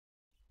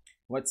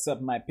What's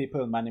up, my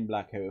people? Man in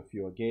Black here with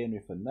you again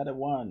with another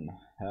one.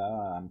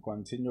 I'm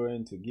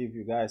continuing to give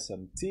you guys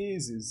some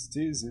teases.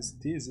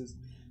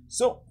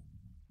 So,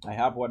 I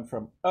have one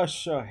from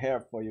Usher here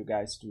for you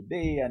guys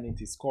today, and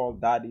it is called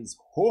Daddy's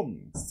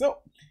Home. So,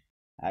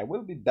 I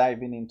will be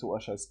diving into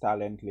Usher's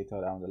talent later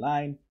down the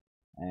line,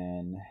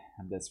 and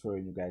I'm just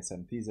throwing you guys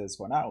some teasers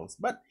for now.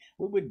 But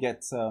we will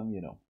get some,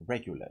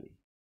 regularly.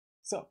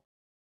 So,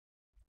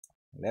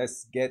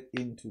 let's get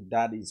into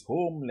Daddy's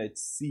Home.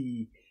 Let's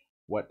see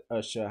what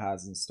Usher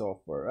has in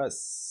store for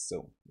us.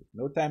 So, with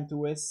no time to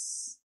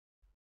waste,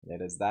 let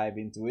us dive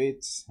into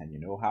it, and you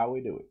know how we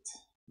do it.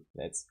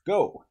 Let's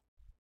go.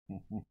 I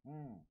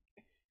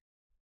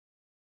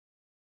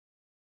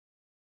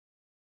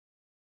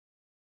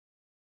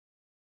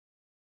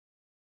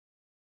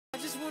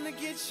just wanna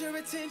get your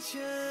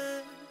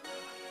attention.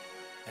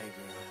 Hey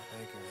girl,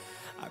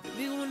 I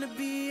really wanna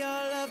be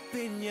all up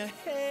in your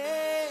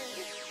head.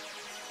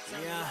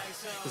 Yeah,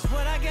 cause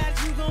what I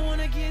got, you gon'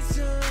 wanna get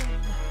some.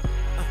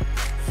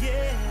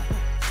 Yeah,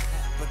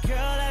 but girl,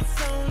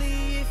 that's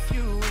only if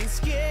you ain't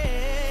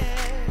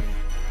scared.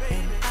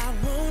 And I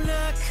won't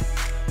knock,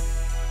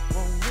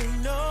 won't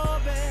ring no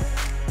bell.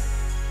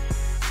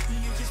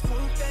 You just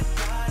put that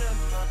bottom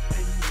up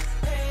in your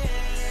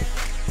head.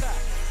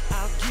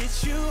 I'll get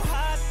you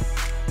hot,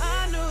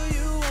 I know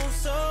you want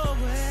so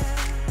well.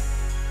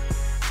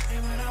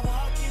 And when I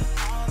walk in,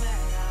 all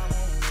that I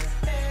want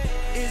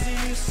is that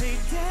you say,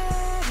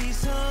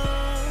 Daddy's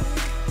home,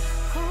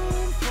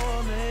 home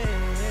for me.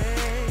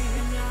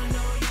 And I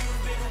know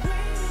you've been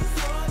waiting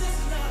for this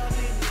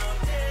loving all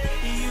day.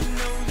 You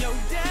know your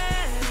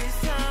daddy's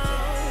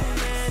home,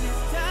 and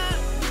it's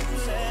time to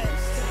play.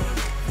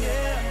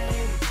 Yeah,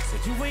 so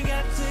you ain't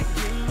got to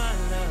give my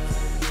love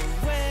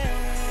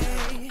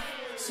away.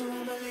 So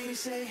my lady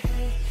say,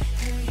 hey,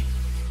 hey,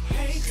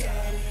 hey,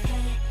 daddy.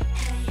 Hey,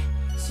 hey.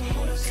 So my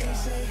lady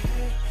say,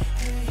 hey,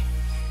 hey,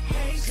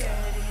 hey,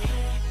 daddy.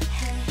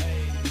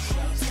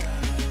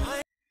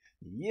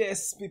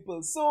 Yes,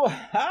 people. So,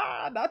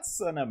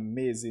 that's an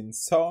amazing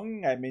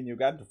song. I mean, you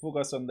got to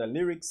focus on the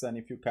lyrics, and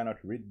if you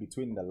cannot read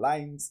between the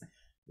lines,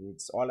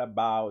 it's all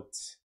about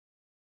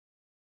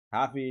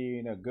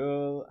having a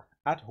girl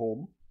at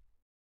home,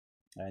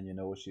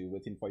 and she's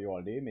waiting for you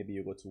all day. Maybe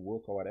you go to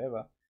work or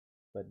whatever,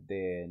 but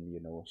then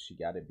she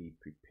gotta be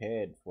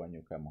prepared for when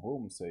you come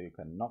home so you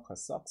can knock her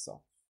socks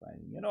off.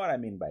 And you know what I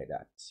mean by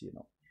that,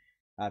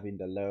 having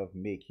the love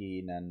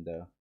making and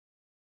the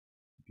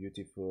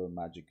beautiful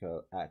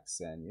magical acts,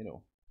 and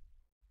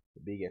the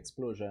big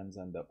explosions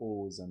and the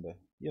O's and the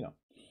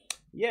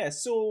yeah.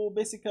 So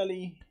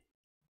basically,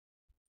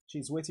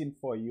 she's waiting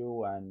for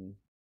you, and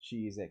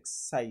she's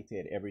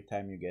excited every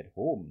time you get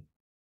home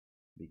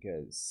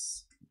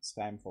because it's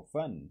time for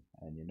fun,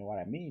 and you know what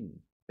I mean,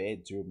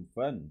 bedroom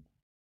fun.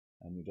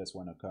 And you just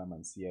want to come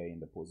and see her in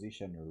the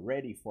position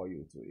ready for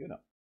you to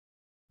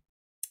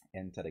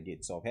enter the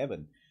gates of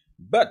heaven.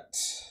 But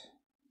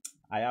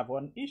I have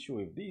one issue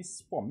with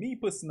this. For me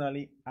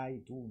personally, I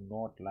do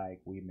not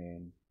like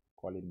women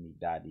calling me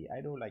daddy.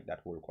 I don't like that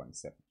whole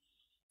concept.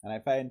 And I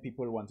find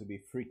people want to be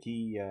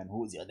freaky and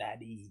who's your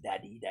daddy,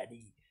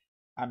 daddy.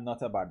 I'm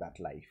not about that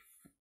life.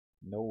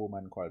 No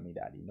woman call me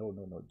daddy. No.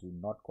 Do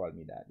not call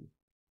me daddy.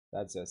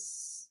 That's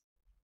just,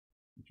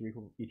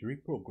 it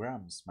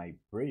reprograms my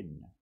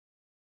brain.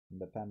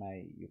 And the time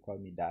you call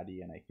me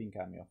daddy and I think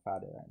I'm your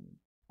father. And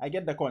I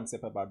get the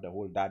concept about the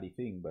whole daddy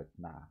thing, but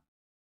nah.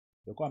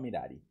 Don't call me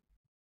daddy.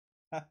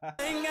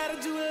 Ain't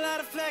gotta do a lot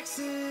of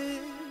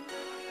flexing.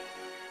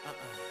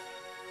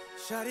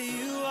 Shawty,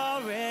 you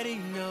already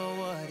know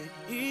what it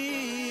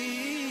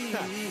is.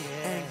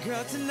 And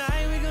girl,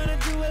 tonight we're gonna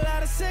do a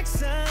lot of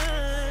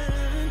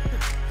sexing.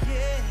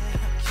 Yeah,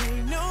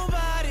 can't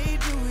nobody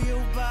do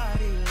your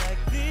body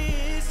like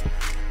this.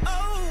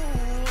 Oh,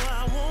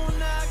 I won't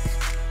knock,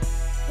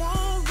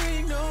 won't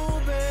ring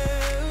no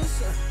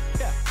bells.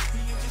 Yeah,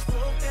 you just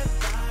broke that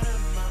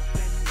bottom up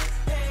in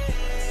the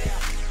air.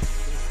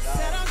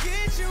 Said I'll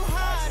get you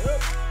hot,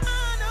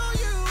 I know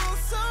you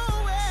so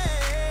well.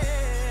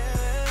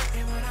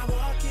 And when I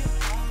walk in,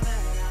 all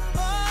that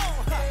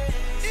I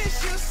it's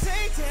you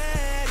say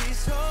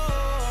daddy's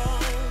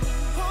home,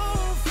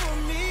 home for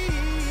me.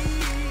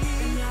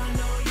 And I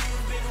know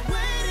you've been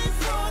waiting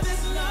for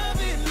this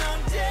loving all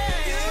day.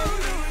 You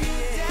know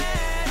your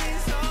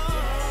daddy's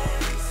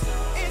home,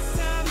 it's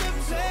time to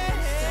play.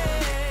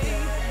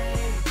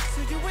 So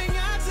you ain't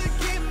got to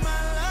give my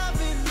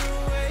loving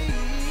away.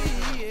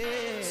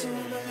 Yeah. So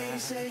when my lady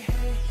say,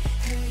 hey,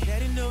 hey,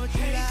 daddy know what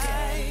you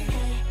like.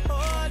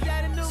 Oh,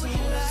 daddy know what you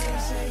like.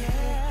 Say,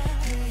 hey,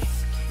 hey,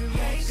 keep it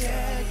right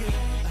there.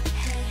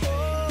 Oh,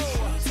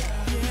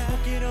 yeah.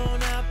 Poke it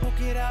on out,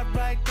 poke it out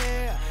right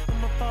there.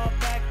 I'ma fall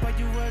back while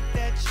you work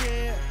that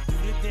chair. Do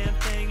the damn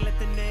thing, let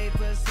the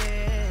neighbors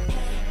hear.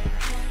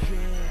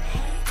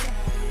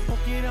 Yeah.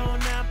 Poke it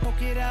on out,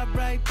 poke it out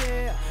right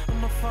there.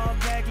 I'ma fall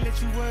back,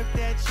 let you work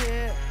that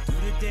chair. Do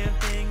the damn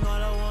thing,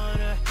 all I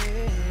wanna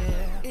hear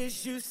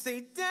is you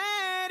say,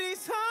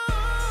 daddy's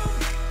home,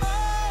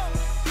 oh,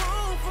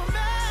 home for me.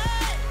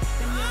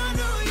 And I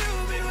know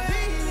you've been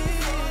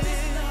waiting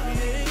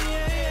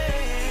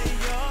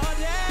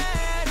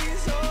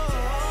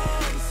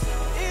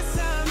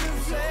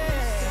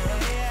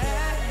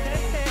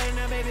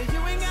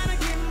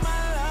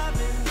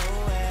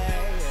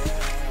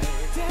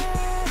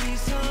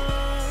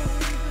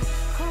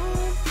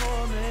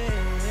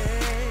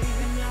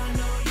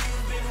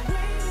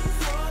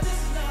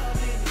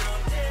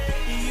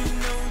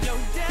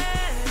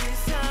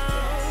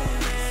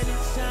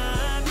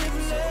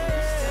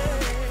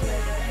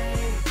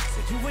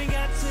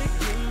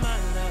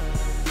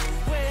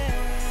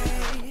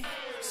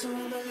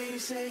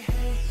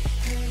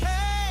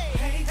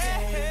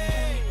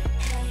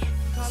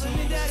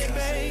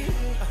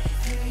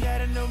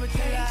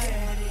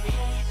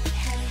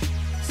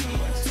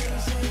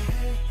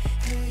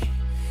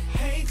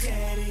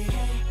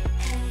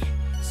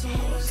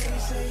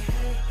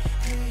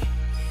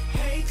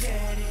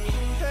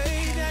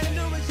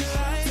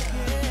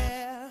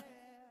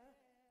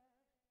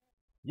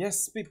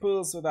Yes,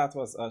 people, so that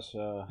was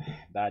Usher,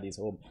 Daddy's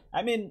Home.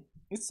 I mean,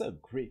 it's a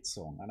great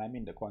song, and I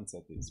mean, the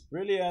concept is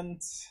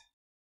brilliant.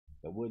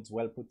 The words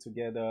well put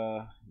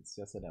together. It's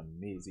just an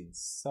amazing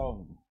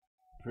song.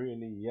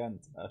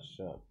 Brilliant,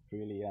 Usher,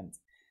 brilliant.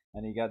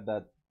 And he got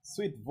that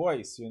sweet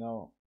voice,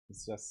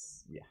 It's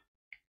just, yeah.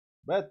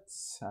 But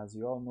as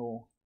you all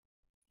know,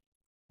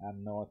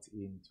 I'm not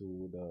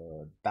into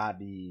the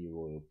daddy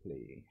role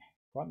play.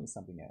 Call me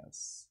something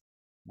else.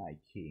 My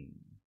king,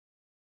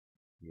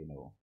 you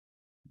know,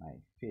 my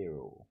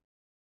pharaoh,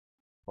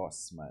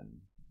 bossman,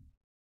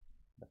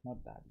 but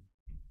not daddy,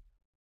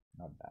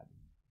 not daddy.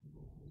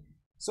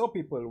 So,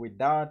 people, with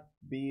that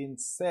being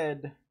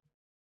said,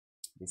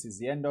 this is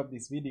the end of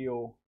this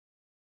video.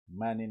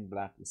 Man in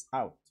Black is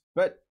out.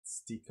 But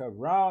stick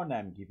around,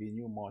 I'm giving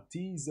you more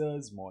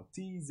teasers, more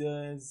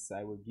teasers.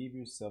 I will give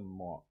you some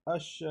more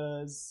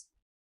ushers.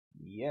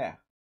 Yeah,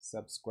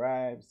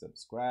 subscribe,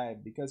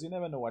 because you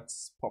never know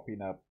what's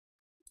popping up.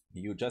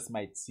 You just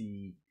might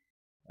see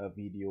a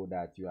video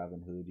that you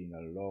haven't heard in a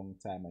long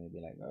time and you'll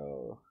be like,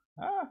 oh,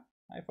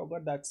 I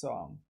forgot that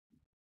song.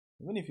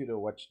 Even if you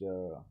don't watch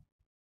the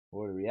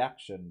whole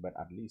reaction, but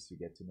at least you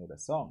get to know the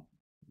song.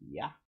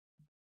 Yeah.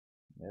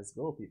 Let's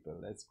go, people.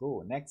 Let's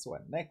go. Next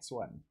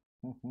one.